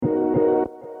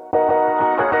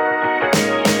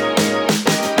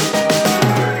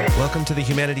to the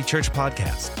Humanity Church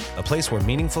podcast, a place where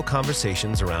meaningful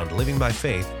conversations around living by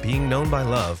faith, being known by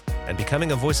love, and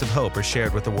becoming a voice of hope are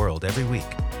shared with the world every week.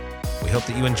 We hope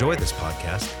that you enjoy this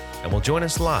podcast and will join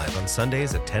us live on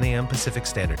Sundays at 10 a.m. Pacific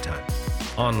Standard Time,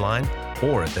 online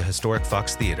or at the historic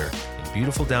Fox Theater in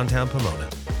beautiful downtown Pomona.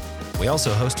 We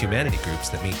also host humanity groups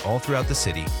that meet all throughout the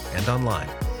city and online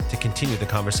to continue the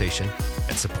conversation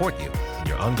and support you in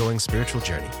your ongoing spiritual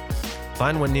journey.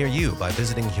 Find one near you by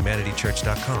visiting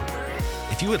humanitychurch.com.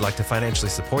 If you would like to financially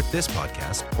support this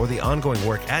podcast or the ongoing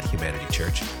work at Humanity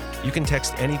Church, you can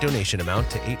text any donation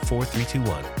amount to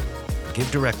 84321 or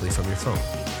give directly from your phone.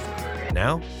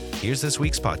 Now, here's this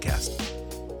week's podcast.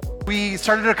 We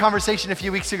started a conversation a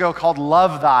few weeks ago called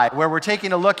Love Thy, where we're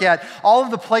taking a look at all of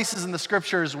the places in the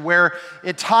scriptures where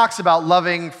it talks about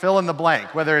loving fill in the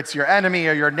blank, whether it's your enemy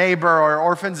or your neighbor or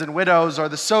orphans and widows or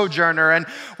the sojourner. And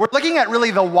we're looking at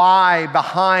really the why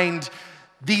behind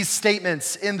these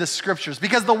statements in the scriptures,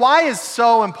 because the why is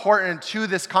so important to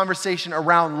this conversation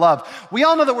around love. We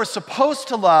all know that we're supposed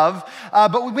to love,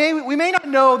 but we may not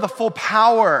know the full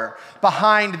power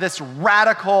behind this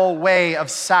radical way of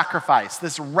sacrifice,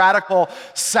 this radical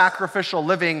sacrificial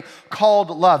living called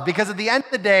love. Because at the end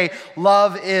of the day,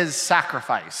 love is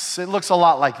sacrifice. It looks a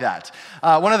lot like that.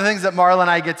 One of the things that Marla and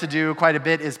I get to do quite a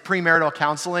bit is premarital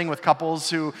counseling with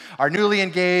couples who are newly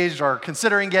engaged or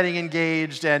considering getting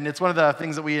engaged. And it's one of the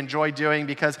things that we enjoy doing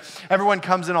because everyone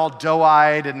comes in all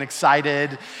doe-eyed and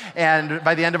excited. And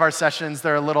by the end of our sessions,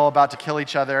 they're a little about to kill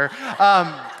each other.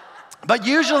 But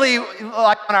usually,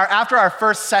 like after our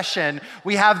first session,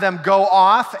 we have them go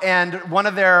off, and one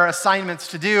of their assignments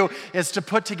to do is to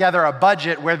put together a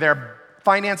budget where their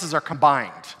finances are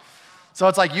combined. So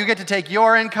it's like you get to take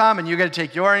your income and you get to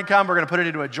take your income. We're going to put it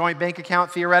into a joint bank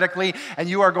account theoretically, and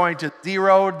you are going to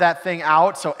zero that thing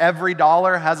out so every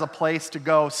dollar has a place to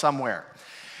go somewhere.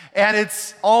 And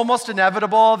it's almost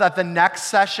inevitable that the next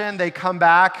session they come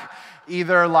back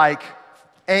either like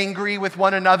angry with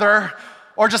one another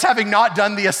or just having not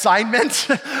done the assignment,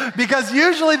 because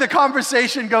usually the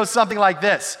conversation goes something like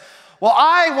this. Well,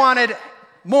 I wanted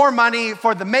more money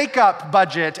for the makeup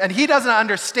budget, and he doesn't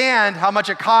understand how much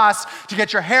it costs to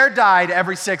get your hair dyed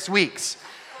every 6 weeks.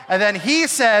 And then he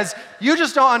says, you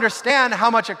just don't understand how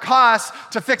much it costs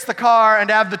to fix the car and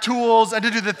to have the tools and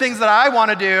to do the things that I want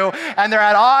to do, and they're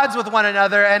at odds with one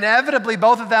another, and inevitably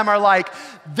both of them are like,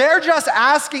 they're just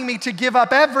asking me to give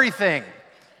up everything.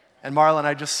 And Marla and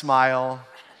I just smile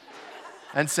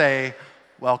and say,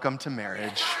 welcome to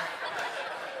marriage.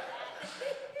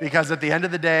 Because at the end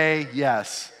of the day,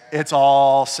 yes, it's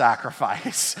all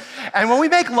sacrifice. And when we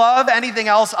make love anything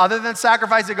else other than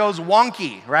sacrifice, it goes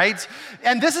wonky, right?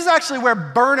 And this is actually where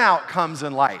burnout comes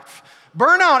in life.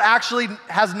 Burnout actually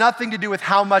has nothing to do with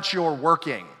how much you're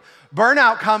working.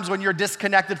 Burnout comes when you're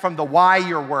disconnected from the why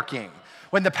you're working.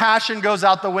 When the passion goes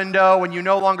out the window, when you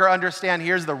no longer understand,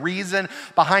 here's the reason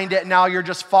behind it, now you're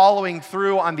just following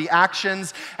through on the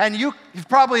actions. And you've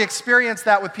probably experienced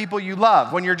that with people you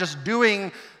love, when you're just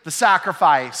doing the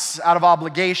sacrifice out of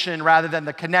obligation rather than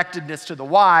the connectedness to the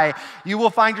why, you will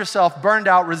find yourself burned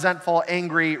out, resentful,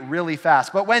 angry really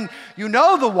fast. But when you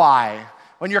know the why,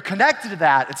 when you're connected to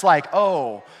that, it's like,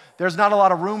 oh, there's not a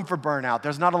lot of room for burnout.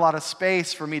 There's not a lot of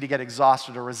space for me to get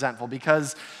exhausted or resentful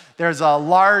because there's a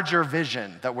larger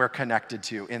vision that we're connected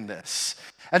to in this.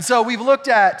 And so we've looked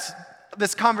at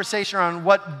this conversation around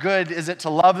what good is it to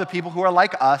love the people who are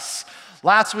like us.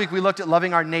 Last week we looked at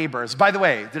loving our neighbors. By the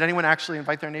way, did anyone actually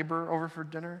invite their neighbor over for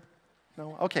dinner?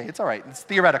 No? Okay, it's all right. It's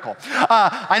theoretical.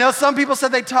 I know some people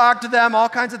said they talked to them, all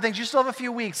kinds of things. You still have a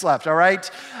few weeks left, all right?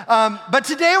 But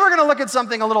today we're going to look at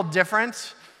something a little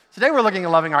different. Today we're looking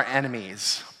at loving our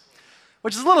enemies,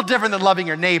 which is a little different than loving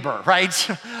your neighbor, right?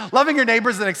 Loving your neighbor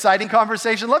is an exciting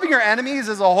conversation. Loving your enemies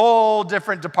is a whole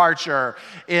different departure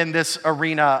in this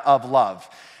arena of love.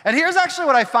 And here's actually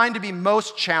what I find to be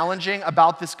most challenging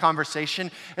about this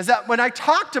conversation is that when I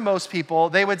talk to most people,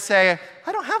 they would say,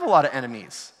 I don't have a lot of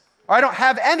enemies, or I don't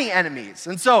have any enemies.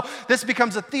 And so this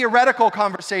becomes a theoretical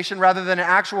conversation rather than an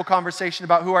actual conversation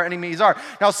about who our enemies are.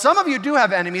 Now, some of you do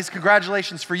have enemies.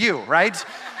 Congratulations for you, right?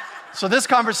 So this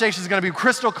conversation is going to be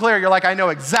crystal clear. You're like, I know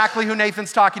exactly who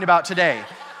Nathan's talking about today.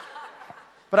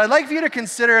 But I'd like for you to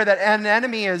consider that an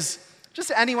enemy is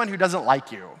just anyone who doesn't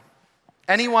like you.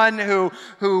 Anyone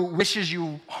who wishes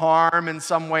you harm in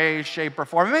some way, shape, or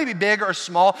form. It may be big or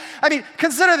small. I mean,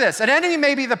 consider this. An enemy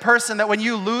may be the person that when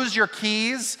you lose your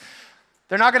keys,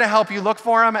 they're not going to help you look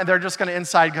for them, and they're just going to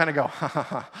inside kind of go,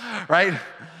 right?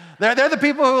 They're the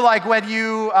people who, like, when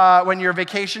your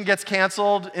vacation gets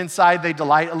canceled, inside they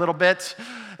delight a little bit.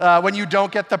 When you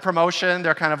don't get the promotion,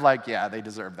 they're kind of like, yeah, they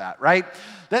deserve that, right?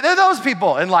 They're those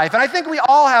people in life. And I think we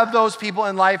all have those people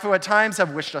in life who at times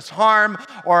have wished us harm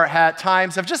or at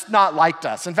times have just not liked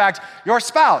us. In fact, your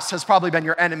spouse has probably been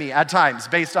your enemy at times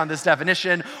based on this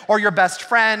definition, or your best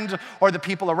friend, or the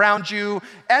people around you.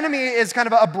 Enemy is kind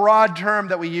of a broad term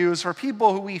that we use for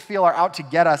people who we feel are out to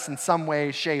get us in some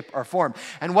way, shape, or form.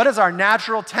 And what is our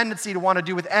natural tendency to want to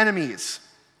do with enemies?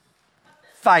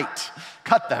 Fight.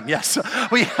 Cut them, yes.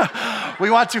 We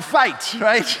want to fight,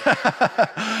 right?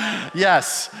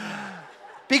 Yes.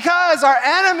 Because our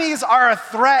enemies are a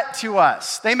threat to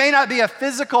us. They may not be a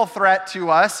physical threat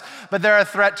to us, but they're a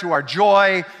threat to our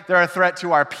joy, they're a threat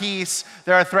to our peace,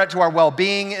 they're a threat to our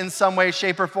well-being in some way,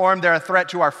 shape, or form, they're a threat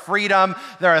to our freedom,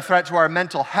 they're a threat to our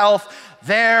mental health.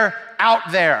 They're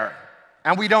out there.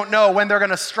 And we don't know when they're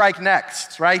going to strike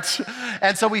next, right?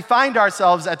 And so we find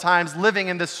ourselves at times living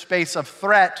in this space of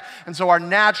threat. And so our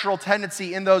natural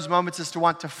tendency in those moments is to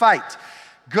want to fight.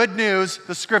 Good news,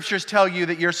 the scriptures tell you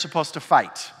that you're supposed to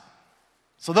fight.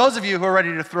 So those of you who are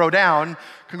ready to throw down,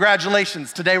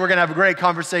 congratulations. Today we're going to have a great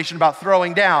conversation about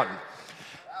throwing down.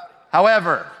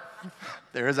 However,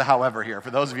 there is a however here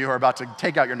for those of you who are about to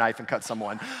take out your knife and cut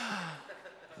someone.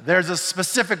 There's a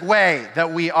specific way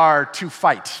that we are to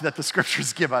fight that the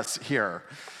scriptures give us here.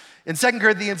 In 2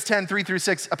 Corinthians 10,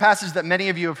 3-6, a passage that many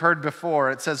of you have heard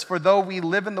before, it says, "For though we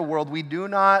live in the world, we do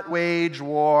not wage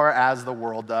war as the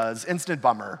world does." Instant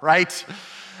bummer, right?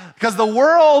 Because the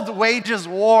world wages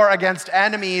war against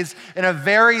enemies in a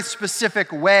very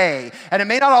specific way. And it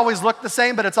may not always look the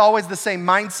same, but it's always the same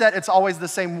mindset, it's always the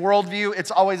same worldview,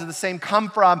 it's always the same come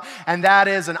from, and that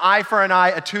is an eye for an eye,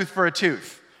 a tooth for a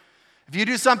tooth. If you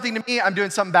do something to me, I'm doing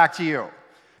something back to you.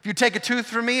 If you take a tooth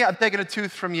from me, I'm taking a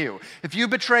tooth from you. If you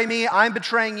betray me, I'm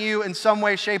betraying you in some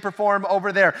way, shape, or form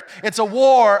over there. It's a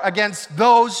war against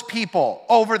those people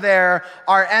over there,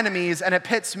 our enemies, and it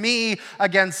pits me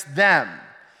against them.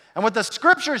 And what the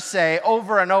scriptures say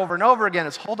over and over and over again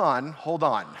is, hold on.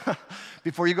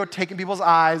 Before you go taking people's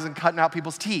eyes and cutting out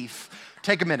people's teeth,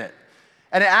 take a minute.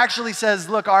 And it actually says,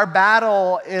 look, our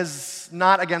battle is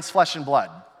not against flesh and blood.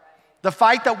 The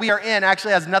fight that we are in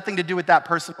actually has nothing to do with that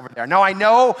person over there. Now, I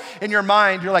know in your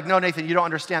mind, you're like, no, Nathan, you don't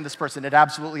understand this person. It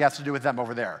absolutely has to do with them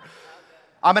over there.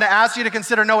 I'm going to ask you to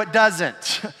consider, no, it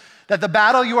doesn't. That the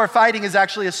battle you are fighting is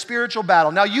actually a spiritual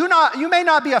battle. Now, you may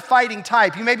not be a fighting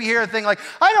type. You may be hearing a thing like,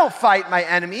 I don't fight my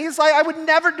enemies. I would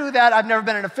never do that. I've never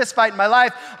been in a fist fight in my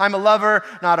life. I'm a lover,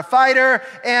 not a fighter.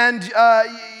 And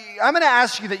I'm going to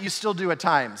ask you that you still do at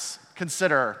times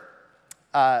consider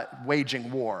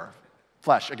waging war.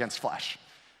 Flesh against flesh.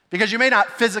 Because you may not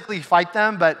physically fight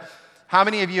them, but how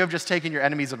many of you have just taken your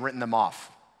enemies and written them off?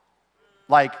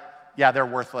 Like, yeah, they're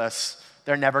worthless.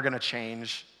 They're never going to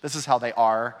change. This is how they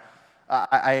are.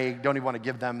 I don't even want to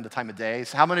give them the time of day.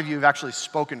 So how many of you have actually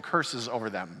spoken curses over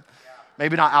them?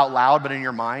 Maybe not out loud, but in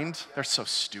your mind. They're so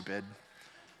stupid.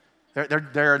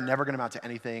 They're never going to amount to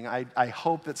anything. I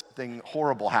hope that something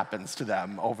horrible happens to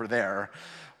them over there.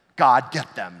 God,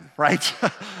 get them, right?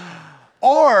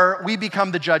 Or we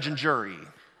become the judge and jury,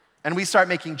 and we start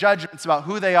making judgments about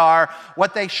who they are,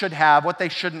 what they should have, what they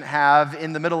shouldn't have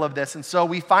in the middle of this. And so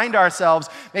we find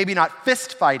ourselves maybe not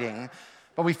fist fighting,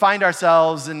 but we find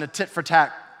ourselves in a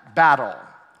tit-for-tat battle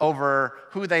over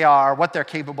who they are, what they're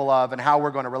capable of, and how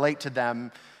we're going to relate to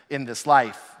them in this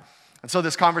life. And so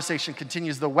this conversation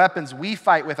continues. The weapons we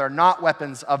fight with are not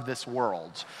weapons of this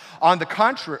world. On the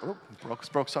contrary,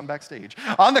 broke something backstage.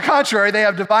 On the contrary, they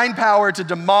have divine power to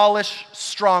demolish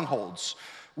strongholds.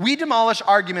 We demolish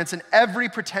arguments and every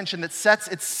pretension that sets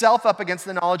itself up against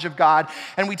the knowledge of God,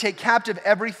 and we take captive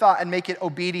every thought and make it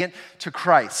obedient to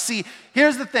Christ. See,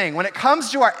 here's the thing. When it comes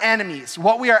to our enemies,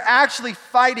 what we are actually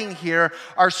fighting here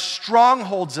are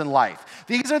strongholds in life.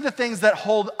 These are the things that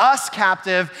hold us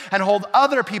captive and hold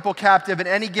other people captive in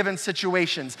any given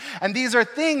situations. And these are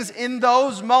things in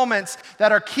those moments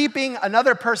that are keeping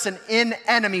another person in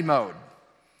enemy mode.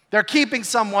 They're keeping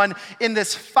someone in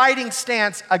this fighting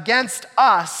stance against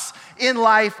us in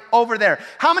life over there.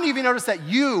 How many of you notice that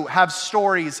you have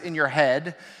stories in your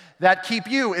head that keep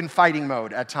you in fighting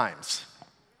mode at times?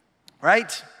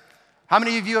 Right? How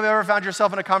many of you have ever found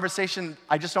yourself in a conversation,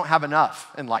 I just don't have enough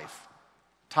in life?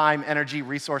 Time, energy,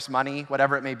 resource, money,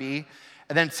 whatever it may be.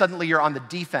 And then suddenly you're on the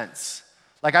defense.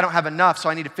 Like, I don't have enough, so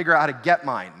I need to figure out how to get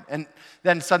mine. And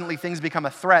then suddenly things become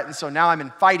a threat, and so now I'm in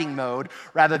fighting mode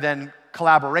rather than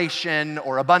collaboration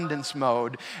or abundance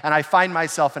mode. And I find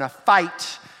myself in a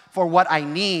fight for what I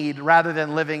need rather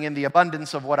than living in the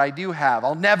abundance of what I do have.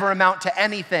 I'll never amount to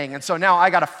anything. And so now I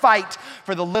got to fight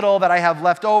for the little that I have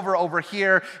left over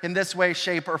here in this way,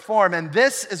 shape, or form. And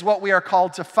this is what we are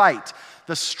called to fight.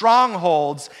 the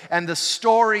strongholds and the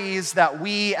stories that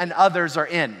we and others are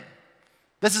in.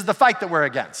 This is the fight that we're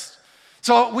against.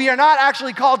 So we are not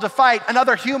actually called to fight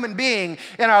another human being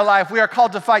in our life. We are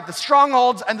called to fight the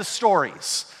strongholds and the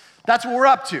stories. That's what we're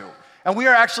up to. And we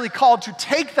are actually called to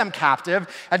take them captive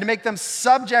and to make them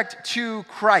subject to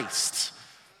Christ.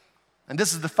 And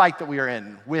this is the fight that we are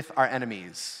in with our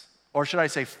enemies, or should I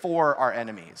say for our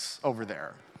enemies over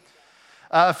there.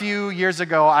 A few years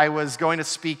ago, I was going to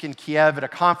speak in Kiev at a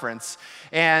conference,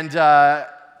 and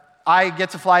I get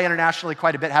to fly internationally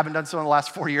quite a bit. Haven't done so in the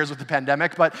last 4 years with the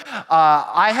pandemic, but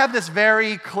I have this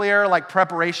very clear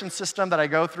preparation system that I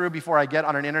go through before I get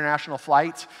on an international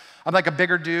flight. I'm like a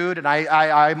bigger dude, and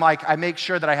I make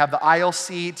sure that I have the aisle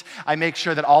seat. I make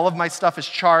sure that all of my stuff is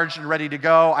charged and ready to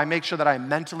go. I make sure that I'm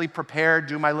mentally prepared,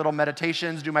 do my little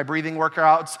meditations, do my breathing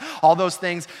workouts, all those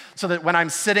things, so that when I'm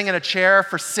sitting in a chair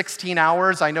for 16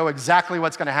 hours, I know exactly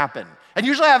what's going to happen. And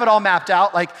usually I have it all mapped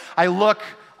out. I look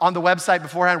on the website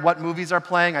beforehand what movies are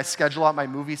playing. I schedule out my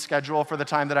movie schedule for the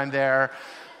time that I'm there.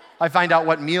 I find out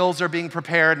what meals are being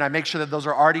prepared, and I make sure that those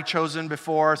are already chosen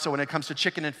before. So when it comes to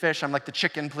chicken and fish, I'm like, the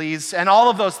chicken, please, and all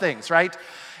of those things, right?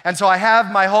 And so I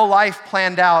have my whole life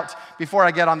planned out before I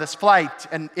get on this flight,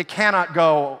 and it cannot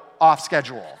go off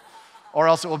schedule, or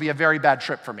else it will be a very bad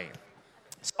trip for me.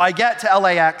 So I get to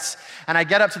LAX, and I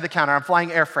get up to the counter. I'm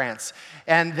flying Air France,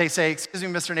 and they say, "Excuse me,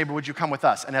 Mr. Neighbor, would you come with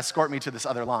us?" and escort me to this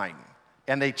other line.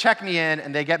 And they check me in,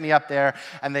 and they get me up there,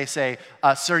 and they say,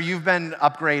 "Sir, you've been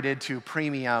upgraded to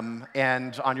premium,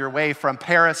 and on your way from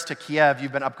Paris to Kiev,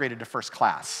 you've been upgraded to first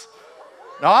class."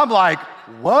 Now I'm like,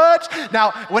 what?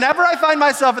 Now, whenever I find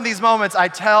myself in these moments, I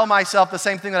tell myself the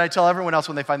same thing that I tell everyone else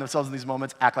when they find themselves in these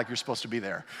moments: act like you're supposed to be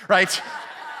there, right?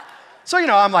 So,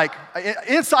 I'm like,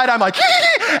 inside I'm like,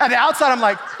 and outside I'm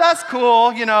like, that's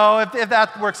cool, if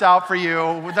that works out for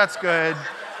you, that's good,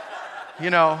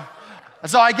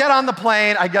 So I get on the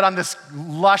plane, I get on this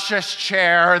luscious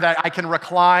chair that I can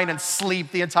recline and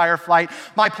sleep the entire flight.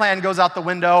 My plan goes out the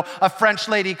window. A French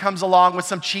lady comes along with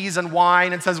some cheese and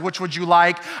wine and says, "Which would you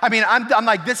like?" I mean, I'm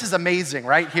like, this is amazing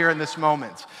right here in this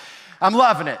moment. I'm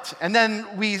loving it. And then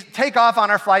we take off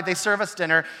on our flight, they serve us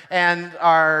dinner, and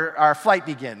our flight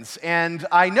begins. And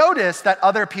I notice that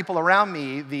other people around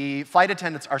me, the flight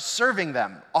attendants, are serving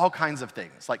them all kinds of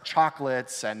things, like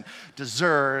chocolates and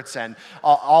desserts and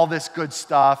all this good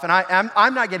stuff. And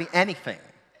I'm not getting anything.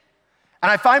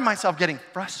 And I find myself getting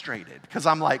frustrated because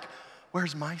I'm like,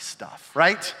 where's my stuff,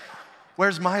 right?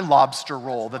 Where's my lobster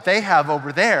roll that they have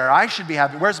over there? I should be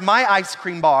having. Where's my ice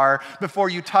cream bar before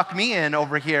you tuck me in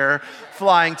over here,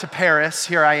 flying to Paris?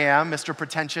 Here I am, Mr.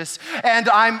 Pretentious. And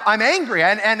I'm angry.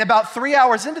 And about 3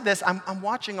 hours into this, I'm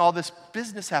watching all this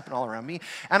business happen all around me,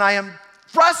 and I am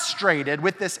frustrated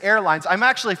with this airlines. I'm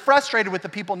actually frustrated with the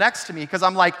people next to me because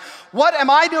I'm like, what am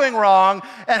I doing wrong?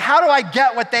 And how do I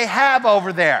get what they have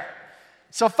over there?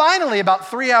 So finally, about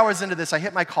 3 hours into this, I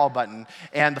hit my call button,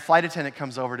 and the flight attendant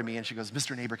comes over to me, and she goes,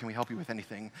 "Mr. Neighbor, can we help you with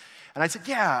anything?" And I said,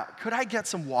 "Yeah, could I get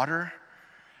some water?"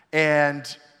 And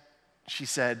she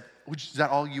said, "Is that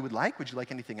all you would like? Would you like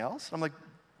anything else?" And I'm like,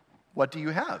 "What do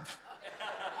you have?"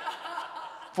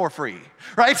 For free,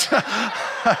 right?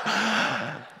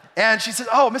 And she said,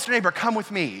 "Oh, Mr. Neighbor, come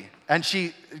with me." And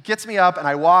she gets me up, and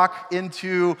I walk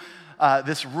into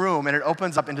this room, and it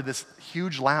opens up into this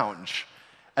huge lounge.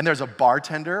 And there's a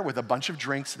bartender with a bunch of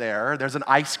drinks there. There's an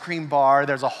ice cream bar.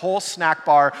 There's a whole snack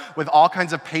bar with all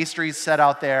kinds of pastries set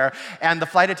out there. And the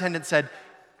flight attendant said,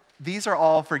 "These are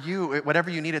all for you. Whatever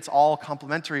you need, it's all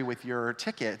complimentary with your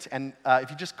ticket. And if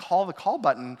you just call the call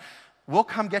button, we'll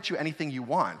come get you anything you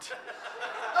want."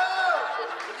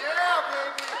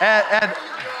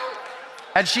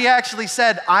 And she actually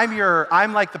said,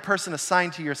 I'm like the person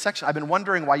assigned to your section. I've been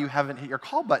wondering why you haven't hit your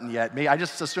call button yet. I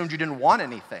just assumed you didn't want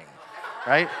anything.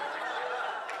 Right?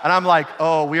 And I'm like,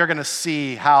 oh, we are going to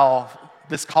see how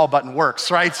this call button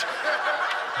works, right?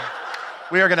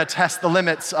 We are going to test the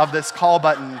limits of this call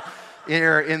button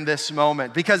here in this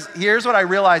moment. Because here's what I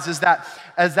realized is that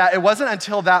it wasn't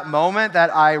until that moment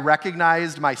that I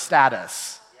recognized my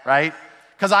status, right?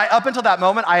 Because up until that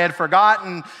moment, I had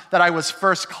forgotten that I was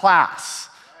first class.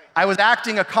 I was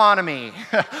acting economy,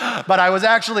 but I was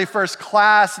actually first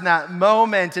class in that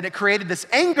moment, and it created this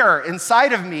anger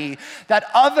inside of me that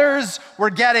others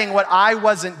were getting what I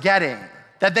wasn't getting,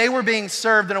 that they were being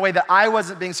served in a way that I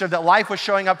wasn't being served, that life was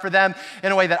showing up for them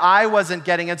in a way that I wasn't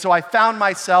getting. And so I found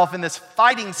myself in this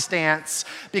fighting stance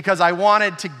because I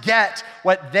wanted to get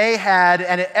what they had,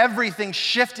 and everything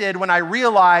shifted when I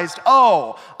realized,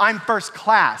 oh, I'm first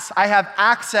class. I have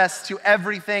access to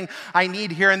everything I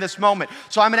need here in this moment.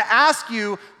 So I'm going to ask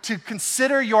you to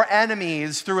consider your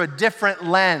enemies through a different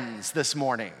lens this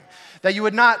morning. That you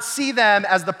would not see them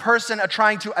as the person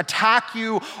trying to attack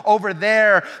you over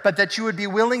there, but that you would be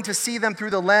willing to see them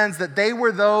through the lens that they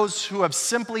were those who have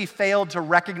simply failed to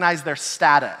recognize their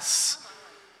status.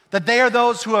 That they are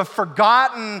those who have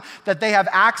forgotten that they have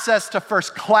access to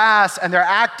first class and they're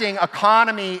acting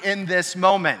economy in this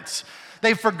moment.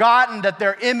 They've forgotten that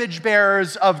they're image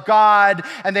bearers of God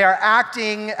and they are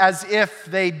acting as if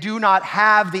they do not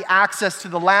have the access to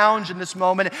the lounge in this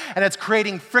moment, and it's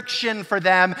creating friction for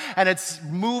them and it's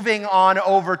moving on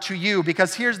over to you.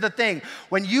 Because here's the thing,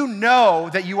 when you know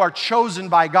that you are chosen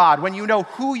by God, when you know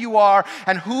who you are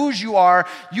and whose you are,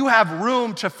 you have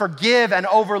room to forgive and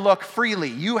overlook freely.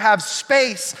 You have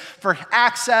space for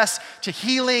access to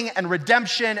healing and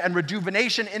redemption and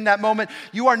rejuvenation in that moment.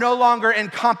 You are no longer in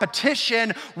competition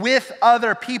with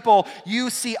other people. You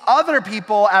see other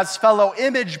people as fellow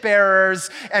image bearers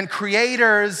and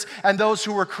creators and those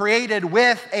who were created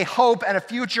with a hope and a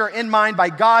future in mind by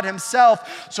God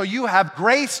himself. So you have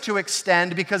grace to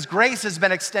extend because grace has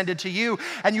been extended to you,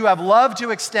 and you have love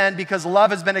to extend because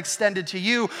love has been extended to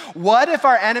you. What if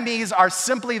our enemies are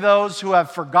simply those who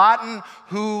have forgotten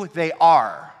who they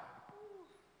are?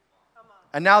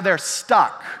 And now they're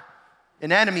stuck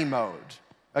in enemy mode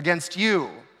against you.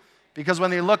 Because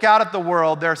when they look out at the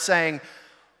world, they're saying,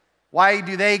 why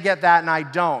do they get that and I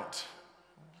don't?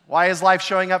 Why is life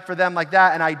showing up for them like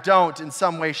that and I don't in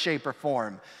some way, shape, or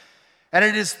form? And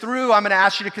it is through, I'm going to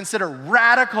ask you to consider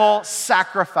radical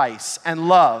sacrifice and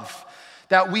love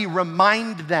that we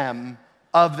remind them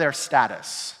of their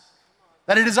status.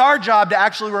 That it is our job to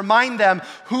actually remind them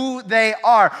who they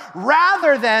are,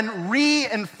 rather than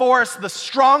reinforce the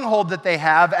stronghold that they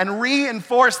have and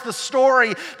reinforce the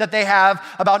story that they have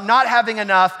about not having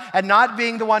enough and not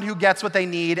being the one who gets what they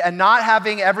need and not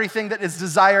having everything that is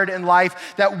desired in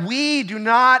life. That we do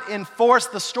not enforce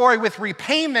the story with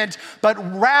repayment, but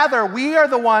rather we are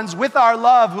the ones with our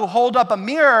love who hold up a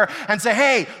mirror and say,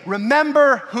 hey,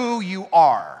 remember who you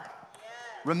are.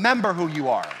 Remember who you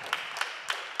are.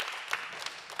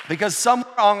 Because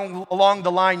somewhere along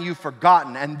the line you've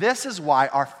forgotten. And this is why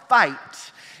our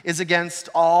fight is against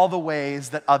all the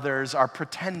ways that others are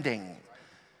pretending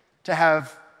to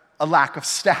have a lack of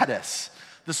status.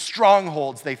 The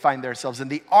strongholds they find themselves in,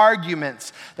 the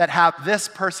arguments that have this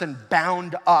person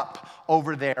bound up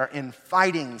over there in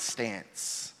fighting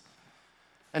stance.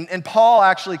 And Paul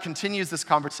actually continues this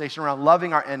conversation around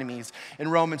loving our enemies in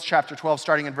Romans chapter 12,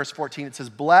 starting in verse 14. It says,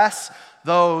 bless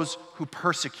those who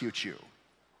persecute you.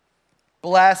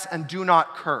 Bless and do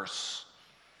not curse.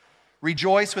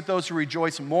 Rejoice with those who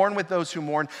rejoice, mourn with those who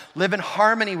mourn, live in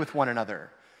harmony with one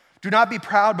another. Do not be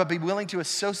proud, but be willing to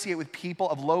associate with people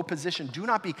of low position. Do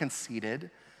not be conceited.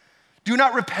 Do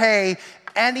not repay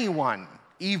anyone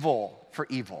evil for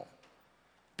evil.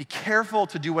 Be careful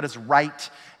to do what is right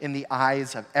in the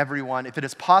eyes of everyone. If it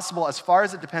is possible, as far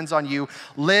as it depends on you,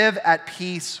 live at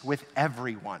peace with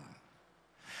everyone.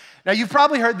 Now, you've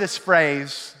probably heard this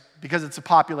phrase, because it's a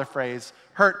popular phrase,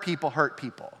 hurt people hurt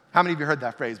people. How many of you heard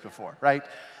that phrase before, right?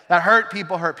 That hurt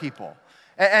people hurt people.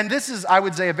 And this is, I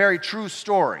would say, a very true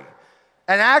story.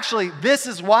 And actually, this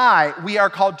is why we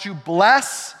are called to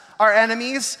bless our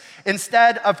enemies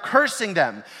instead of cursing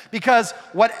them. Because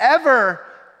whatever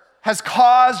has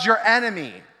caused your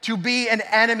enemy to be in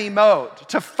enemy mode,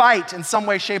 to fight in some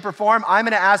way, shape, or form, I'm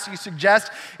going to ask you to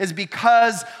suggest is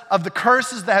because of the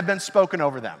curses that have been spoken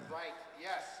over them.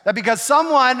 That because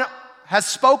someone has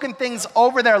spoken things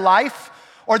over their life,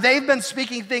 or they've been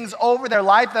speaking things over their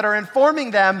life that are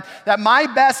informing them that my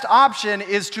best option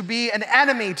is to be an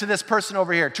enemy to this person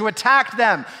over here, to attack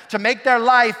them, to make their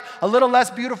life a little less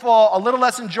beautiful, a little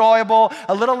less enjoyable,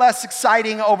 a little less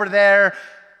exciting over there.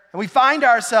 And we find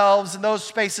ourselves in those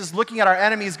spaces looking at our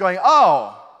enemies going,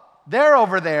 oh, they're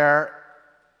over there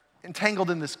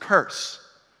entangled in this curse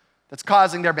that's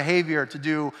causing their behavior to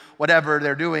do whatever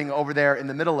they're doing over there in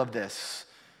the middle of this.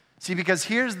 See, because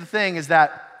here's the thing is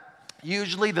that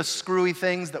usually the screwy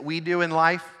things that we do in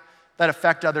life that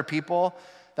affect other people,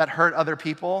 that hurt other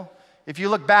people, if you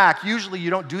look back, usually you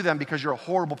don't do them because you're a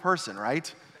horrible person,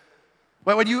 right?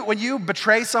 But when you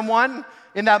betray someone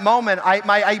in that moment,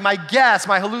 my guess,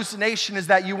 my hallucination is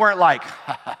that you weren't like,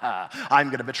 I'm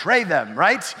going to betray them,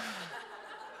 right?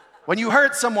 When you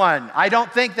hurt someone, I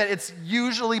don't think that it's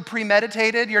usually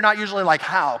premeditated. You're not usually like,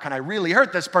 how can I really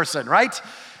hurt this person, right?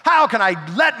 How can I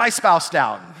let my spouse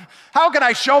down? How can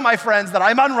I show my friends that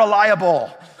I'm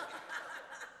unreliable?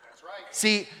 That's right.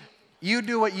 See, you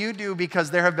do what you do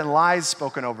because there have been lies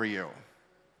spoken over you.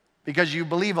 Because you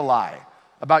believe a lie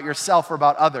about yourself or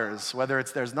about others, whether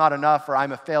it's there's not enough or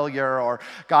I'm a failure or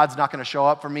God's not going to show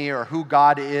up for me or who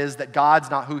God is, that God's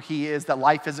not who he is, that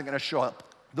life isn't going to show up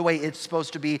the way it's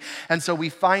supposed to be. And so we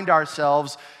find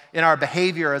ourselves in our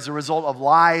behavior as a result of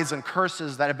lies and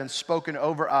curses that have been spoken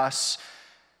over us.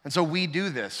 And so we do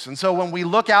this. And so when we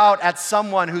look out at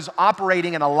someone who's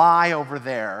operating in a lie over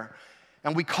there,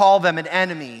 and we call them an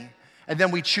enemy, and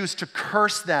then we choose to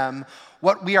curse them,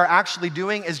 what we are actually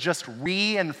doing is just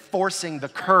reinforcing the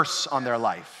curse on their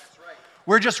life.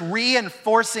 We're just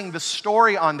reinforcing the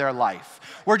story on their life.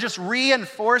 We're just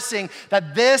reinforcing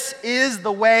that this is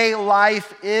the way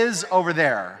life is over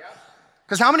there.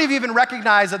 Because how many of you even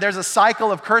recognize that there's a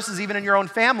cycle of curses even in your own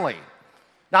family?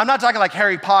 Now, I'm not talking like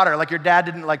Harry Potter, like your dad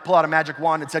didn't like pull out a magic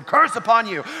wand and said, curse upon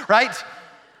you, right?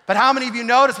 But how many of you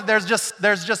notice that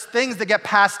there's just things that get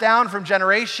passed down from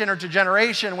generation or to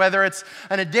generation, whether it's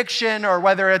an addiction or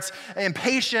whether it's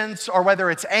impatience or whether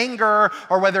it's anger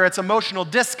or whether it's emotional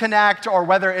disconnect or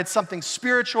whether it's something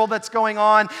spiritual that's going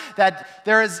on, that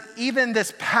there is even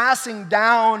this passing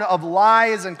down of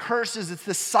lies and curses. It's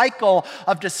this cycle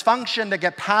of dysfunction that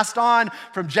get passed on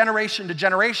from generation to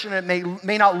generation. It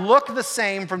may not look the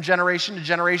same from generation to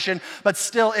generation, but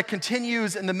still it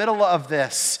continues in the middle of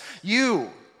this. You,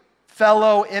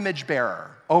 fellow image bearer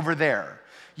over there,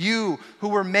 you who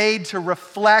were made to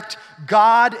reflect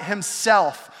God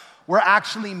himself, were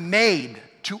actually made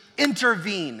to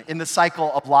intervene in the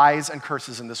cycle of lies and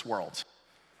curses in this world.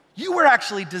 You were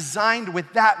actually designed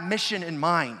with that mission in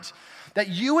mind, that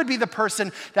you would be the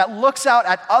person that looks out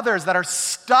at others that are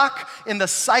stuck in the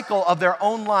cycle of their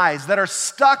own lies, that are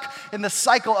stuck in the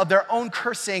cycle of their own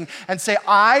cursing, and say,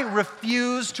 I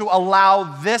refuse to allow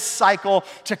this cycle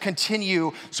to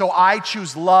continue, so I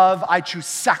choose love, I choose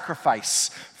sacrifice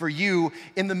for you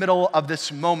in the middle of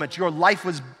this moment. Your life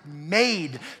was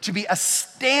made to be a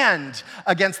stand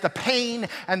against the pain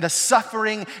and the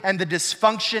suffering and the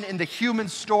dysfunction in the human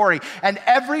story. And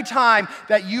every time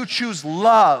that you choose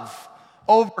love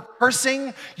over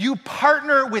cursing, you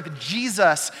partner with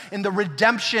Jesus in the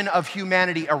redemption of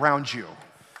humanity around you.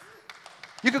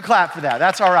 You can clap for that.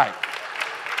 That's all right.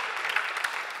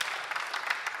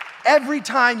 Every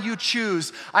time you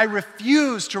choose, I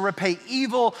refuse to repay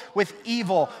evil with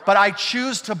evil, but I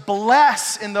choose to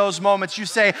bless in those moments. You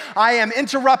say, I am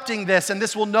interrupting this, and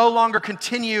this will no longer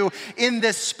continue in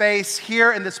this space,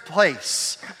 here in this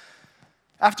place.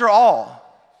 After all,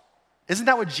 isn't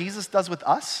that what Jesus does with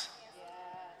us?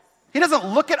 He doesn't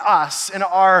look at us in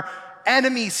our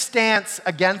enemy stance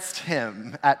against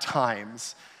him at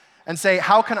times and say,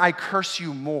 how can I curse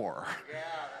you more? Yeah,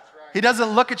 that's right. He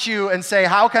doesn't look at you and say,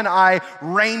 how can I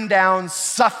rain down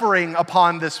suffering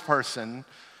upon this person?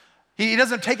 He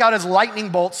doesn't take out his lightning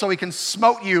bolt so he can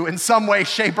smote you in some way,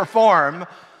 shape, or form.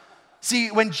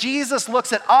 See, when Jesus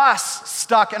looks at us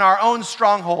stuck in our own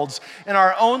strongholds, in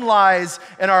our own lies,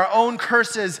 in our own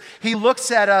curses, he looks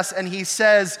at us and he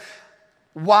says,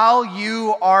 while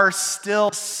you are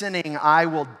still sinning, I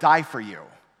will die for you.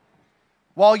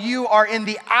 While you are in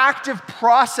the active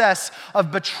process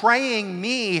of betraying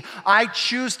me, I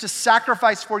choose to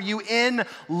sacrifice for you in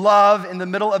love in the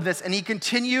middle of this. And he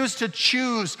continues to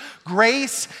choose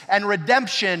grace and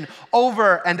redemption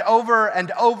over and over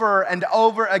and over and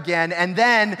over again. And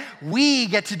then we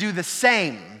get to do the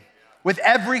same with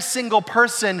every single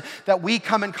person that we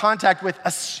come in contact with,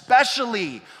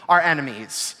 especially our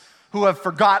enemies, who have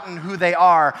forgotten who they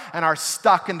are and are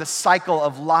stuck in the cycle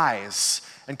of lies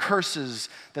and curses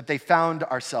that they found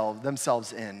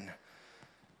themselves in.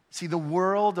 See, the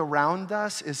world around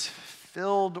us is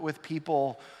filled with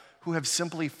people who have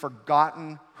simply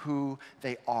forgotten who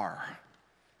they are.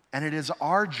 And it is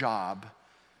our job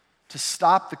to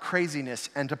stop the craziness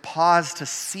and to pause to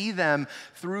see them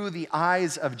through the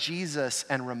eyes of Jesus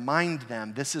and remind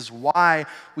them this is why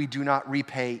we do not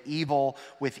repay evil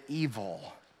with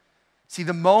evil. See,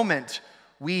 the moment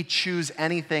we choose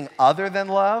anything other than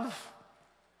love,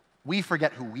 we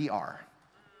forget who we are.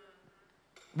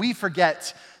 We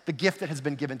forget the gift that has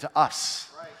been given to us.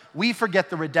 We forget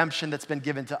the redemption that's been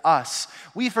given to us.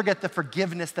 We forget the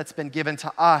forgiveness that's been given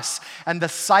to us. And the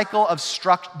cycle of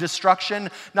destruction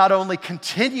not only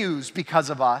continues because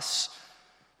of us,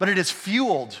 but it is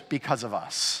fueled because of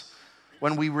us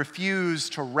when we refuse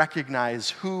to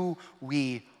recognize who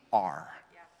we are.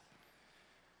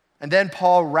 And then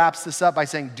Paul wraps this up by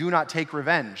saying, do not take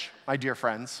revenge, my dear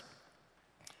friends,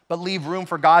 but leave room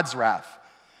for God's wrath.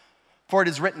 For it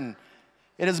is written,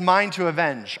 it is mine to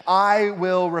avenge. I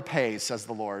will repay, says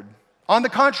the Lord. On the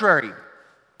contrary,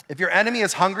 if your enemy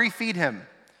is hungry, feed him.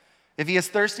 If he is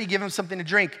thirsty, give him something to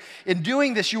drink. In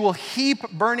doing this, you will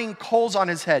heap burning coals on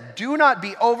his head. Do not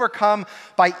be overcome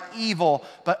by evil,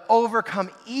 but overcome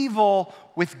evil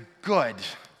with good.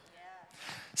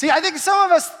 See, I think some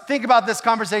of us think about this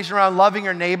conversation around loving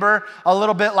your neighbor a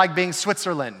little bit like being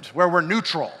Switzerland, where we're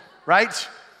neutral, right?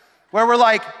 Where we're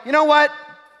like, you know what?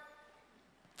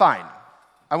 Fine,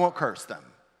 I won't curse them.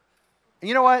 And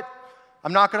you know what?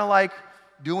 I'm not gonna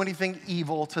do anything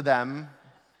evil to them.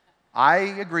 I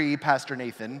agree, Pastor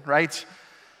Nathan, right?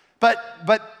 But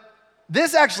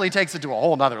this actually takes it to a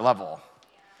whole nother level.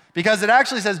 Because it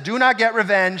actually says, do not get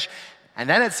revenge, and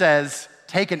then it says,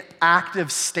 take an active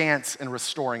stance in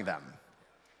restoring them.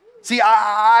 See,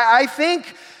 I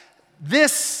think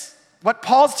what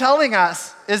Paul's telling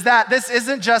us is that this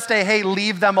isn't just a, hey,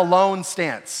 leave them alone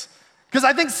stance. Because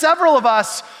I think several of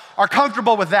us are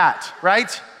comfortable with that,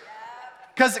 right?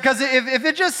 Because if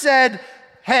it just said,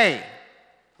 hey,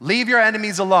 leave your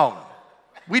enemies alone,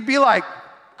 we'd be like,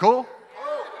 cool.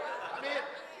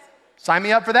 Sign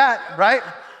me up for that, right?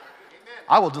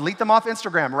 I will delete them off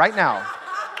Instagram right now.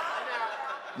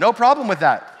 No problem with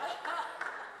that.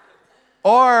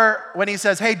 Or when he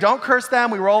says, hey, don't curse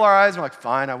them, we roll our eyes, we're like,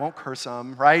 fine, I won't curse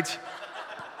them, right?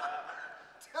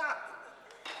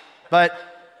 But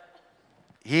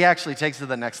he actually takes it to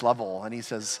the next level, and he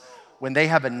says, when they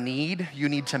have a need, you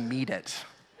need to meet it.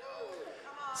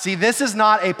 See, this is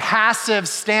not a passive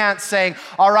stance saying,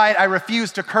 all right, I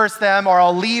refuse to curse them or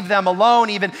I'll leave them alone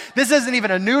even. This isn't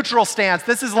even a neutral stance.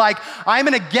 This is like, I'm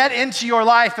gonna get into your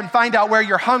life and find out where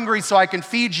you're hungry so I can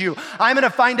feed you. I'm gonna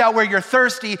find out where you're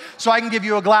thirsty so I can give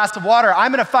you a glass of water.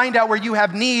 I'm gonna find out where you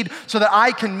have need so that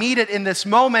I can meet it in this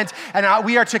moment. And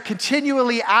we are to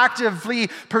continually, actively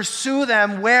pursue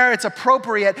them where it's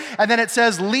appropriate. And then it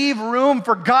says, leave room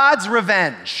for God's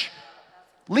revenge.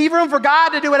 Leave room for God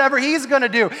to do whatever he's gonna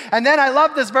do. And then I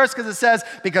love this verse because it says,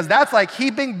 because that's like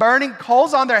heaping burning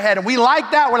coals on their head. And we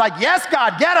like that. We're like, yes,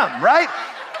 God, get them, right?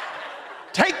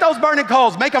 Take those burning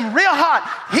coals, make them real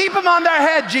hot, heap them on their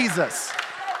head, Jesus.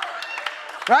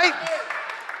 Right?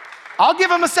 I'll give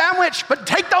them a sandwich, but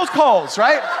take those coals,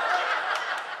 right?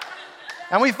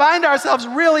 And we find ourselves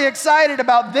really excited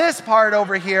about this part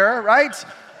over here, right?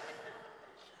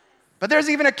 But there's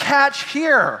even a catch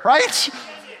here, right?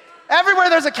 Everywhere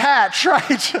there's a catch,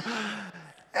 right?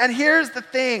 And here's the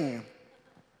thing.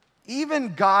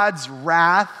 Even God's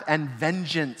wrath and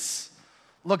vengeance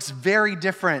looks very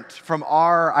different from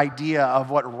our idea of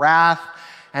what wrath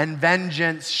and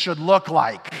vengeance should look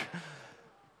like.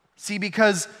 See,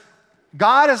 because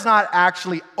God is not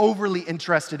actually overly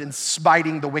interested in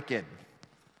smiting the wicked.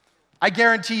 I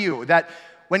guarantee you that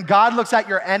when God looks at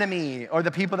your enemy, or the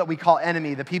people that we call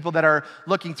enemy, the people that are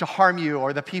looking to harm you,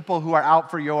 or the people who are out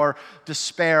for your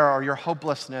despair or your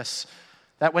hopelessness,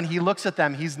 that when he looks at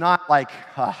them, he's not like,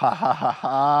 ha, ha, ha, ha,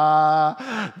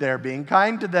 ha, they're being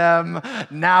kind to them.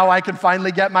 Now I can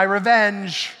finally get my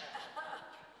revenge.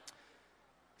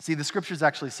 See, the scriptures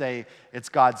actually say it's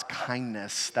God's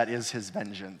kindness that is his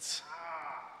vengeance.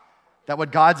 That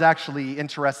what God's actually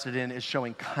interested in is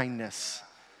showing kindness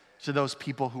to those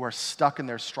people who are stuck in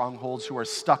their strongholds, who are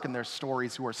stuck in their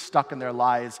stories, who are stuck in their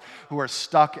lies, who are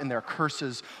stuck in their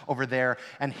curses over there.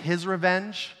 And his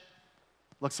revenge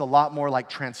looks a lot more like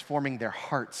transforming their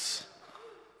hearts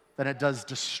than it does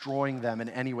destroying them in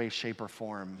any way, shape, or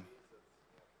form.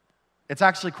 It's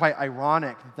actually quite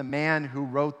ironic that the man who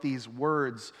wrote these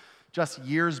words just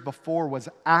years before was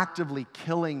actively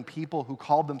killing people who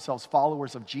called themselves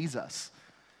followers of Jesus.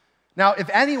 Now, if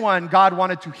anyone God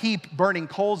wanted to heap burning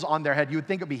coals on their head, you would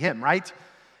think it would be him, right?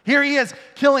 Here he is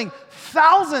killing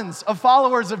thousands of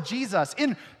followers of Jesus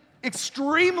in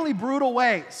extremely brutal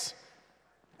ways.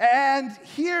 And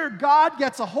here God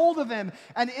gets a hold of him,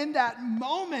 and in that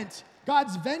moment,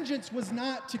 God's vengeance was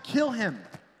not to kill him.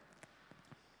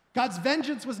 God's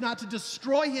vengeance was not to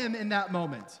destroy him in that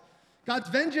moment. God's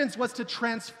vengeance was to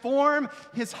transform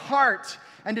his heart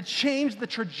and to change the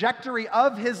trajectory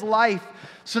of his life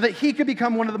so that he could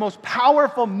become one of the most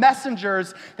powerful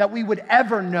messengers that we would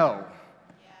ever know.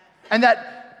 And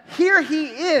that here he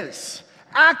is,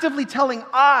 actively telling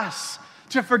us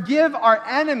to forgive our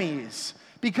enemies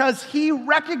because he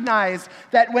recognized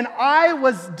that when I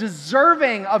was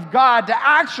deserving of God to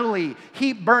actually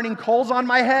heap burning coals on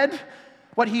my head,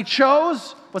 what he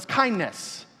chose was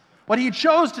kindness. What he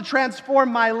chose to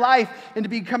transform my life into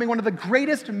becoming one of the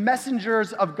greatest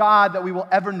messengers of God that we will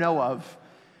ever know of.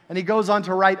 And he goes on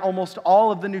to write almost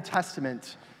all of the New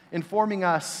Testament, informing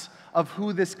us of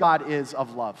who this God is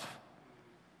of love.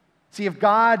 See, if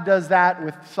God does that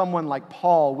with someone like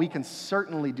Paul, we can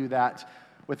certainly do that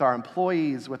with our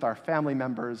employees, with our family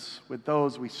members, with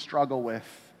those we struggle with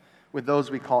those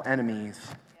we call enemies.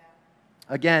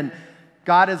 Again,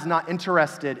 God is not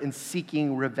interested in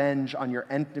seeking revenge on your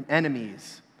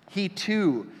enemies. He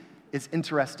too is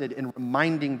interested in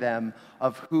reminding them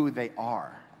of who they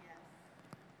are.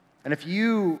 And if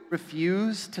you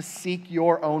refuse to seek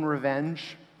your own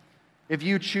revenge, if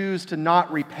you choose to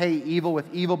not repay evil with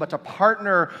evil, but to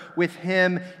partner with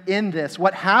him in this,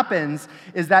 what happens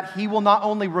is that he will not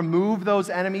only remove those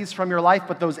enemies from your life,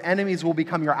 but those enemies will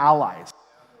become your allies.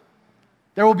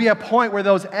 There will be a point where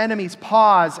those enemies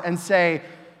pause and say,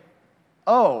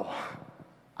 oh,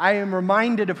 I am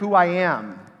reminded of who I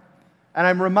am, and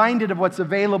I'm reminded of what's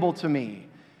available to me.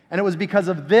 And it was because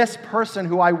of this person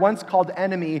who I once called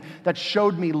enemy that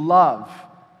showed me love.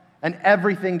 And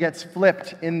everything gets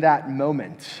flipped in that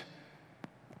moment.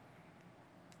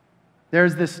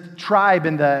 There's this tribe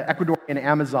in the Ecuadorian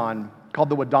Amazon called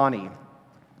the Waodani,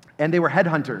 and they were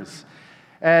headhunters.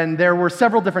 And there were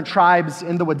several different tribes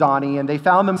in the Waodani, and they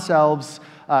found themselves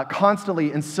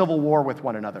constantly in civil war with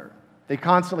one another. They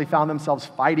constantly found themselves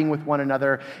fighting with one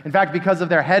another. In fact, because of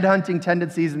their headhunting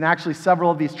tendencies, and actually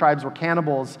several of these tribes were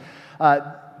cannibals,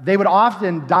 they would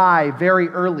often die very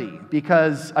early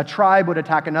because a tribe would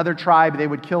attack another tribe, they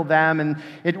would kill them, and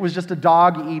it was just a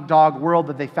dog-eat-dog world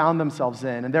that they found themselves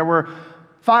in. And there were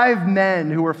 5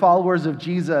 men who were followers of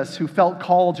Jesus who felt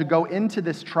called to go into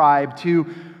this tribe to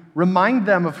remind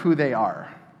them of who they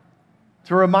are,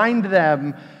 to remind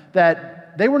them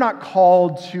that they were not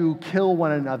called to kill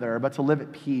one another, but to live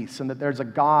at peace, and that there's a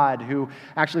God who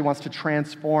actually wants to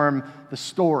transform the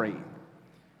story.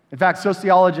 In fact,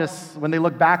 sociologists, when they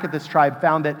look back at this tribe,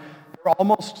 found that there were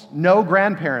almost no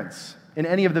grandparents in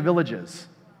any of the villages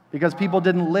because people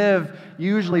didn't live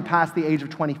usually past the age of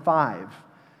 25.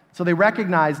 So they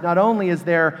recognize not only is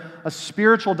there a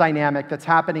spiritual dynamic that's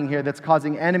happening here that's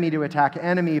causing enemy to attack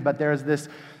enemy, but there's this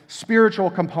spiritual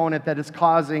component that is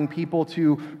causing people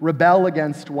to rebel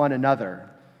against one another.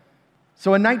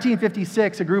 So in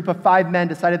 1956, a group of 5 men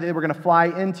decided that they were going to fly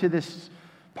into this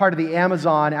part of the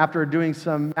Amazon after doing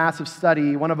some massive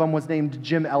study. One of them was named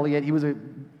Jim Elliot. He was a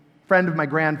friend of my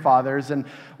grandfather's, and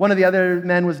one of the other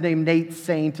men was named Nate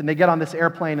Saint, and they get on this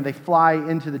airplane and they fly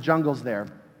into the jungles there.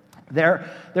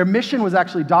 Their mission was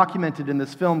actually documented in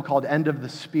this film called End of the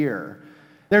Spear.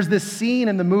 There's this scene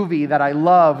in the movie that I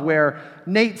love where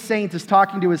Nate Saint is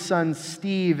talking to his son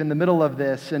Steve in the middle of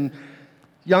this, and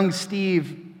young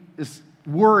Steve is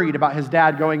worried about his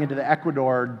dad going into the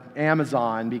Ecuador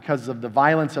Amazon because of the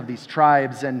violence of these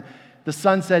tribes. And the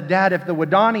son said, "Dad, if the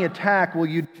Waodani attack, will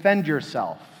you defend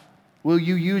yourself? Will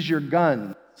you use your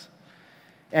guns?"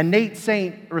 And Nate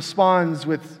Saint responds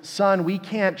with, "Son, we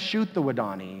can't shoot the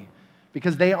Waodani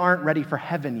because they aren't ready for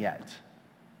heaven yet."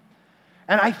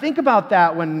 And I think about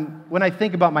that when I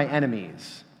think about my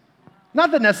enemies.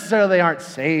 Not that necessarily they aren't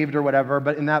saved or whatever,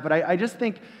 but I just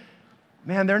think,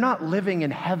 man, they're not living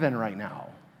in heaven right now.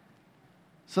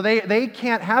 So they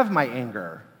can't have my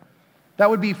anger. That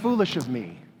would be foolish of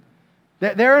me.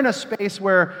 They're in a space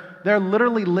where they're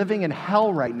literally living in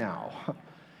hell right now.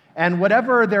 And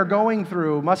whatever they're going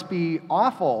through must be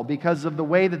awful because of the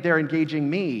way that they're engaging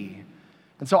me.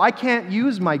 And so I can't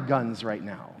use my guns right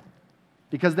now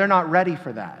because they're not ready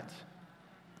for that.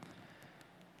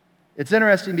 It's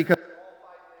interesting because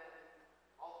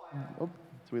did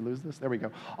we lose this? There we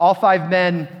go. All 5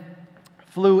 men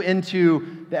flew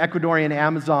into the Ecuadorian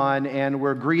Amazon and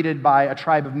were greeted by a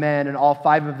tribe of men, and all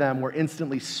 5 of them were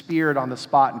instantly speared on the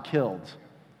spot and killed.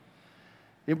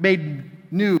 It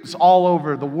made news all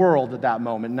over the world at that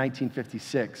moment in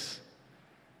 1956.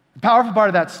 The powerful part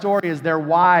of that story is their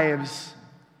wives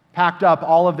packed up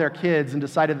all of their kids and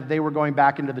decided that they were going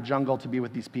back into the jungle to be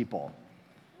with these people.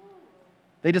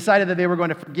 They decided that they were going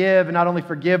to forgive, and not only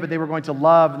forgive, but they were going to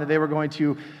love, and that they were going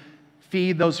to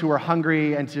feed those who were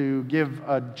hungry and to give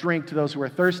a drink to those who were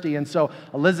thirsty. And so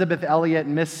Elizabeth Elliot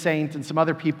and Miss Saint and some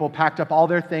other people packed up all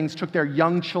their things, took their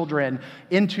young children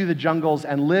into the jungles,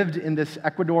 and lived in this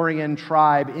Ecuadorian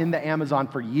tribe in the Amazon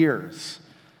for years.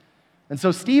 And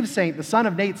so Steve Saint, the son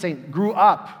of Nate Saint, grew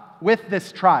up with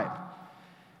this tribe.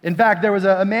 In fact, there was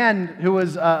a man who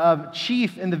was a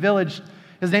chief in the village.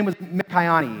 His name was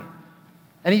Mikayani.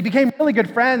 And he became really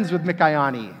good friends with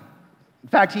Mikayani. In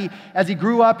fact, as he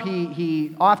grew up,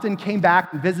 he often came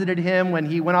back and visited him. When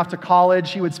he went off to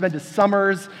college, he would spend his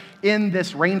summers in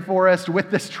this rainforest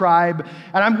with this tribe.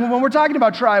 And when we're talking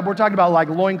about tribe, we're talking about like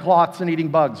loincloths and eating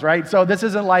bugs, right? So this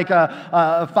isn't like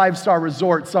a 5-star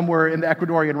resort somewhere in the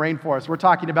Ecuadorian rainforest. We're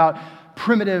talking about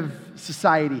primitive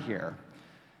society here.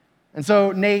 And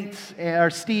so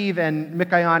Steve and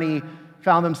Mikayani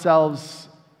found themselves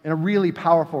in a really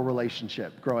powerful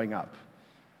relationship growing up.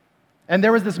 And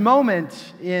there was this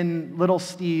moment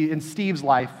in Steve's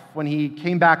life when he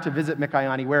came back to visit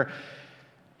Mikayani where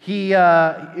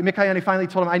Mikayani finally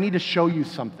told him, "I need to show you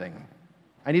something.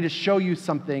 I need to show you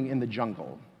something in the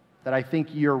jungle that I think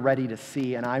you're ready to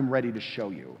see, and I'm ready to show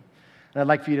you." And I'd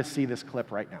like for you to see this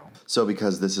clip right now. So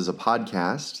because this is a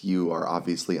podcast, you are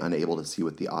obviously unable to see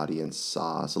what the audience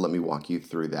saw. So let me walk you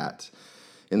through that.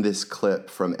 In this clip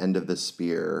from End of the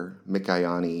Spear, Mick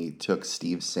Ioni took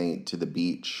Steve Saint to the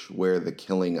beach where the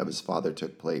killing of his father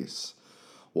took place.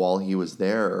 While he was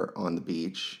there on the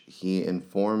beach, he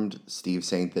informed Steve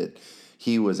Saint that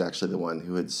he was actually the one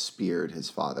who had speared his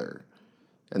father.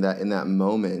 And that in that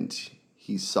moment,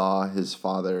 he saw his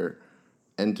father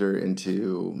enter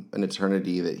into an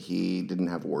eternity that he didn't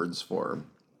have words for.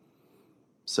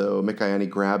 So Mick Ioni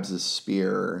grabs his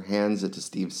spear, hands it to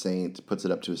Steve Saint, puts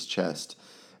it up to his chest,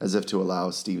 as if to allow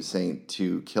Steve Saint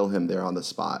to kill him there on the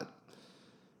spot.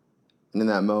 And in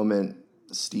that moment,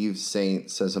 Steve Saint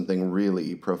says something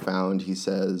really profound. He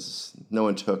says, "No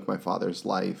one took my father's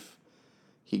life.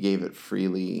 He gave it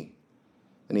freely,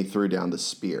 and he threw down the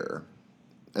spear."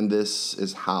 And this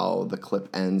is how the clip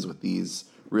ends, with these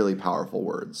really powerful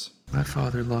words. My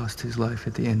father lost his life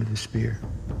at the end of the spear.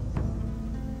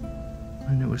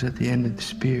 And it was at the end of the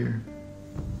spear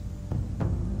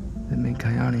that Mick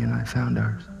Ioni and I found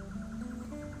ours.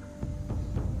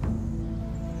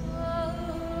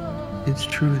 It's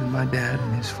true that my dad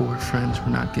and his 4 friends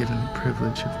were not given the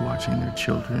privilege of watching their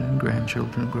children and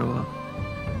grandchildren grow up.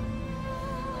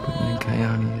 But Mick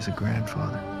Ioni is a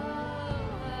grandfather.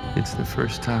 It's the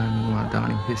first time in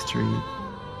Waodani history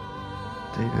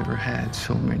they've ever had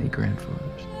so many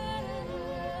grandfathers.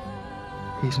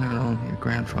 He's not only a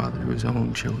grandfather to his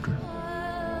own children,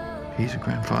 he's a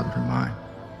grandfather to mine.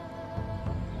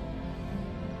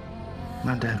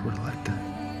 My dad would have liked that.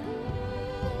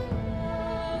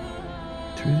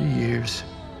 Through the years,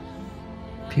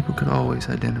 people could always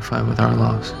identify with our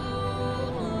loss,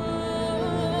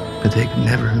 but they could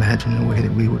never imagine the way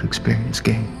that we would experience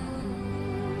gain.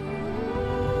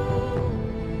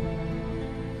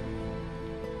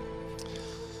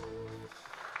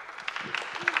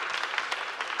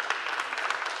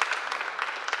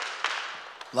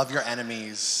 Love your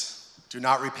enemies. Do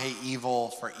not repay evil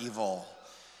for evil.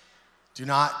 Do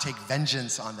not take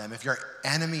vengeance on them. If your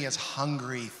enemy is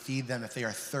hungry, feed them. If they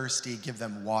are thirsty, give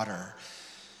them water.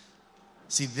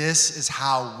 See, this is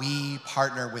how we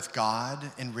partner with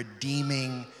God in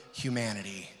redeeming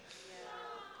humanity.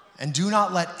 And do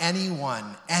not let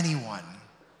anyone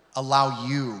allow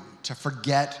you to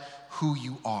forget who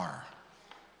you are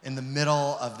in the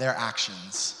middle of their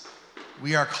actions.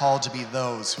 We are called to be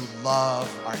those who love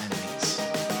our enemies.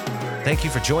 Thank you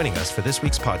for joining us for this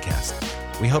week's podcast.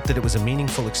 We hope that it was a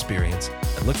meaningful experience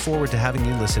and look forward to having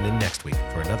you listen in next week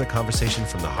for another conversation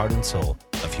from the heart and soul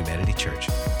of Humanity Church.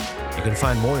 You can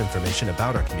find more information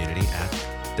about our community at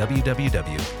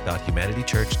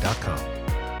www.humanitychurch.com.